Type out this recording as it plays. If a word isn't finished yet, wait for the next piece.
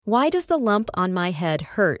Why does the lump on my head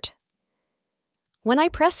hurt? When I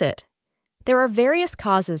press it. There are various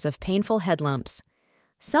causes of painful head lumps.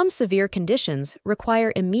 Some severe conditions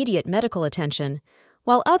require immediate medical attention,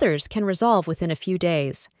 while others can resolve within a few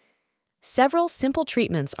days. Several simple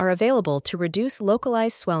treatments are available to reduce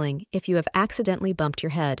localized swelling if you have accidentally bumped your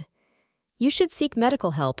head. You should seek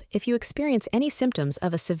medical help if you experience any symptoms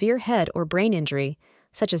of a severe head or brain injury,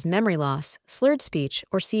 such as memory loss, slurred speech,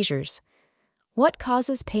 or seizures. What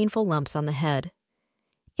causes painful lumps on the head?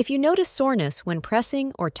 If you notice soreness when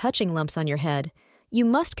pressing or touching lumps on your head, you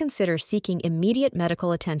must consider seeking immediate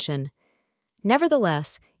medical attention.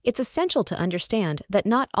 Nevertheless, it's essential to understand that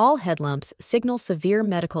not all head lumps signal severe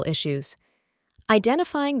medical issues.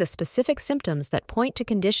 Identifying the specific symptoms that point to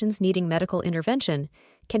conditions needing medical intervention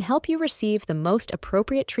can help you receive the most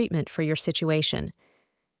appropriate treatment for your situation.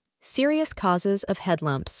 Serious causes of head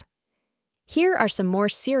lumps. Here are some more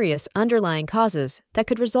serious underlying causes that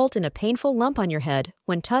could result in a painful lump on your head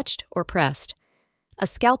when touched or pressed. A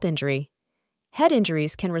scalp injury. Head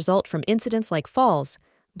injuries can result from incidents like falls,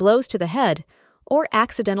 blows to the head, or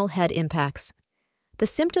accidental head impacts. The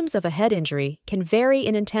symptoms of a head injury can vary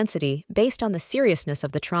in intensity based on the seriousness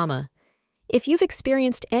of the trauma. If you've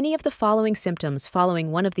experienced any of the following symptoms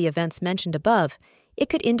following one of the events mentioned above, it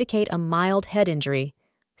could indicate a mild head injury: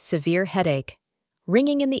 severe headache,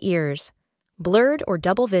 ringing in the ears, blurred or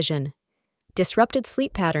double vision, disrupted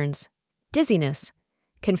sleep patterns, dizziness,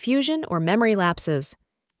 confusion or memory lapses,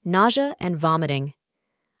 nausea and vomiting.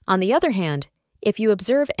 On the other hand, if you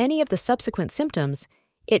observe any of the subsequent symptoms,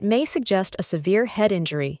 it may suggest a severe head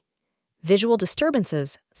injury: visual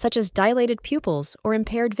disturbances such as dilated pupils or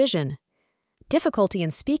impaired vision, difficulty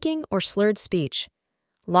in speaking or slurred speech,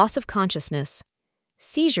 loss of consciousness,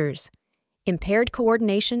 seizures, impaired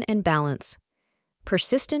coordination and balance,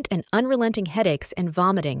 persistent and unrelenting headaches and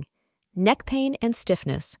vomiting, neck pain and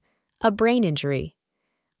stiffness, a brain injury.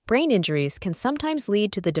 Brain injuries can sometimes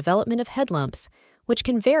lead to the development of head lumps, which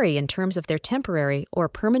can vary in terms of their temporary or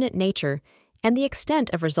permanent nature and the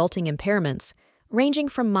extent of resulting impairments, ranging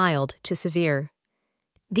from mild to severe.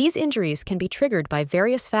 These injuries can be triggered by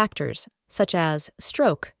various factors, such as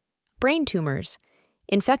stroke, brain tumors,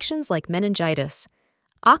 infections like meningitis,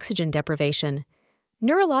 oxygen deprivation,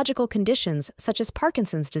 neurological conditions such as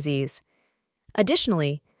Parkinson's disease.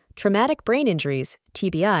 Additionally, traumatic brain injuries,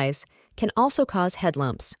 TBIs, can also cause head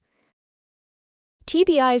lumps.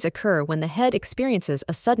 TBIs occur when the head experiences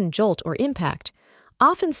a sudden jolt or impact,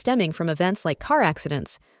 often stemming from events like car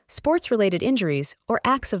accidents, sports-related injuries, or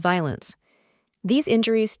acts of violence. These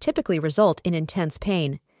injuries typically result in intense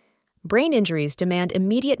pain. Brain injuries demand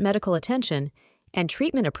immediate medical attention, and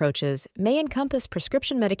treatment approaches may encompass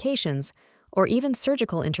prescription medications or even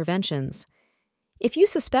surgical interventions. If you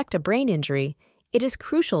suspect a brain injury, it is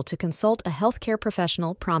crucial to consult a healthcare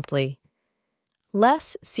professional promptly.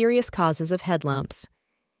 Less serious causes of head lumps.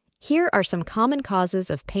 Here are some common causes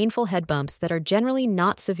of painful head bumps that are generally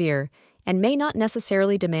not severe and may not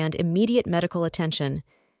necessarily demand immediate medical attention.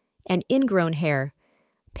 An ingrown hair.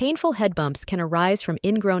 Painful head bumps can arise from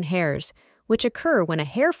ingrown hairs, which occur when a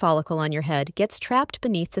hair follicle on your head gets trapped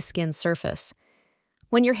beneath the skin's surface.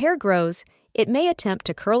 When your hair grows, it may attempt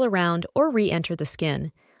to curl around or re-enter the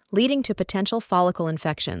skin, leading to potential follicle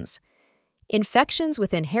infections. Infections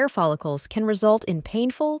within hair follicles can result in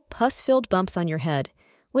painful, pus-filled bumps on your head,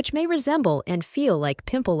 which may resemble and feel like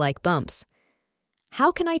pimple-like bumps.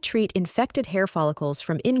 How can I treat infected hair follicles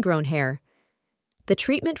from ingrown hair? The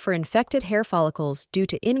treatment for infected hair follicles due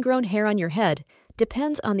to ingrown hair on your head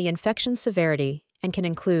depends on the infection severity and can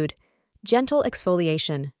include gentle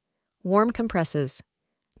exfoliation, warm compresses,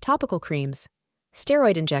 topical creams,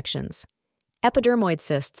 steroid injections, epidermoid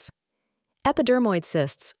cysts. Epidermoid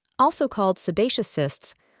cysts, also called sebaceous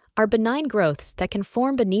cysts, are benign growths that can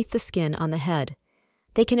form beneath the skin on the head.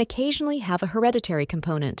 They can occasionally have a hereditary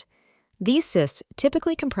component. These cysts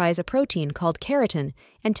typically comprise a protein called keratin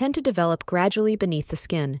and tend to develop gradually beneath the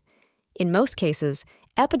skin. In most cases,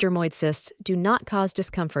 epidermoid cysts do not cause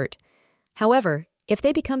discomfort. However, if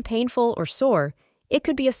they become painful or sore, it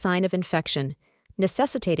could be a sign of infection,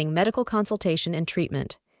 necessitating medical consultation and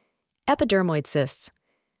treatment. Epidermoid cysts.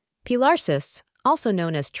 Pilar cysts, also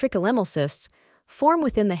known as tricholemal cysts, form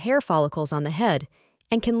within the hair follicles on the head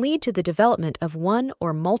and can lead to the development of one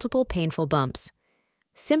or multiple painful bumps.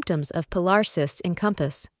 Symptoms of pilar cysts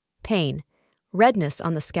encompass pain, redness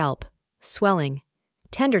on the scalp, swelling,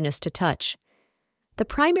 tenderness to touch. The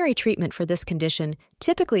primary treatment for this condition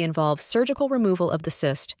typically involves surgical removal of the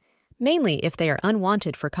cyst, mainly if they are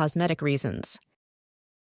unwanted for cosmetic reasons.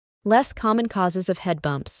 Less common causes of head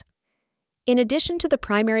bumps. In addition to the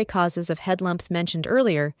primary causes of head lumps mentioned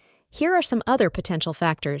earlier, Here are some other potential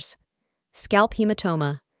factors. Scalp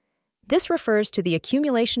hematoma. This refers to the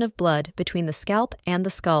accumulation of blood between the scalp and the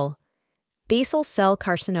skull. Basal cell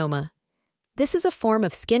carcinoma. This is a form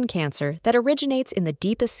of skin cancer that originates in the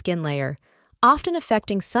deepest skin layer, often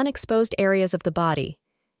affecting sun-exposed areas of the body.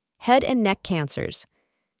 Head and neck cancers.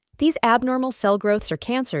 These abnormal cell growths or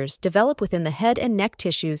cancers develop within the head and neck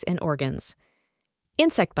tissues and organs.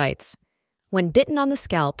 Insect bites. When bitten on the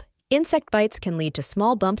scalp, insect bites can lead to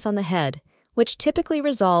small bumps on the head, which typically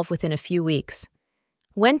resolve within a few weeks.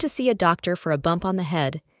 When to see a doctor for a bump on the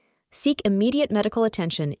head. Seek immediate medical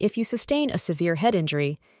attention if you sustain a severe head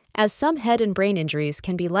injury, as some head and brain injuries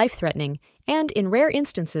can be life-threatening and, in rare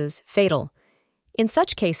instances, fatal. In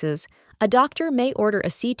such cases, a doctor may order a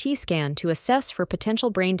CT scan to assess for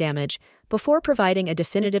potential brain damage before providing a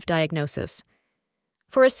definitive diagnosis.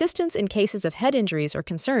 For assistance in cases of head injuries or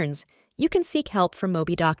concerns, you can seek help from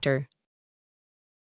Moby Doctor.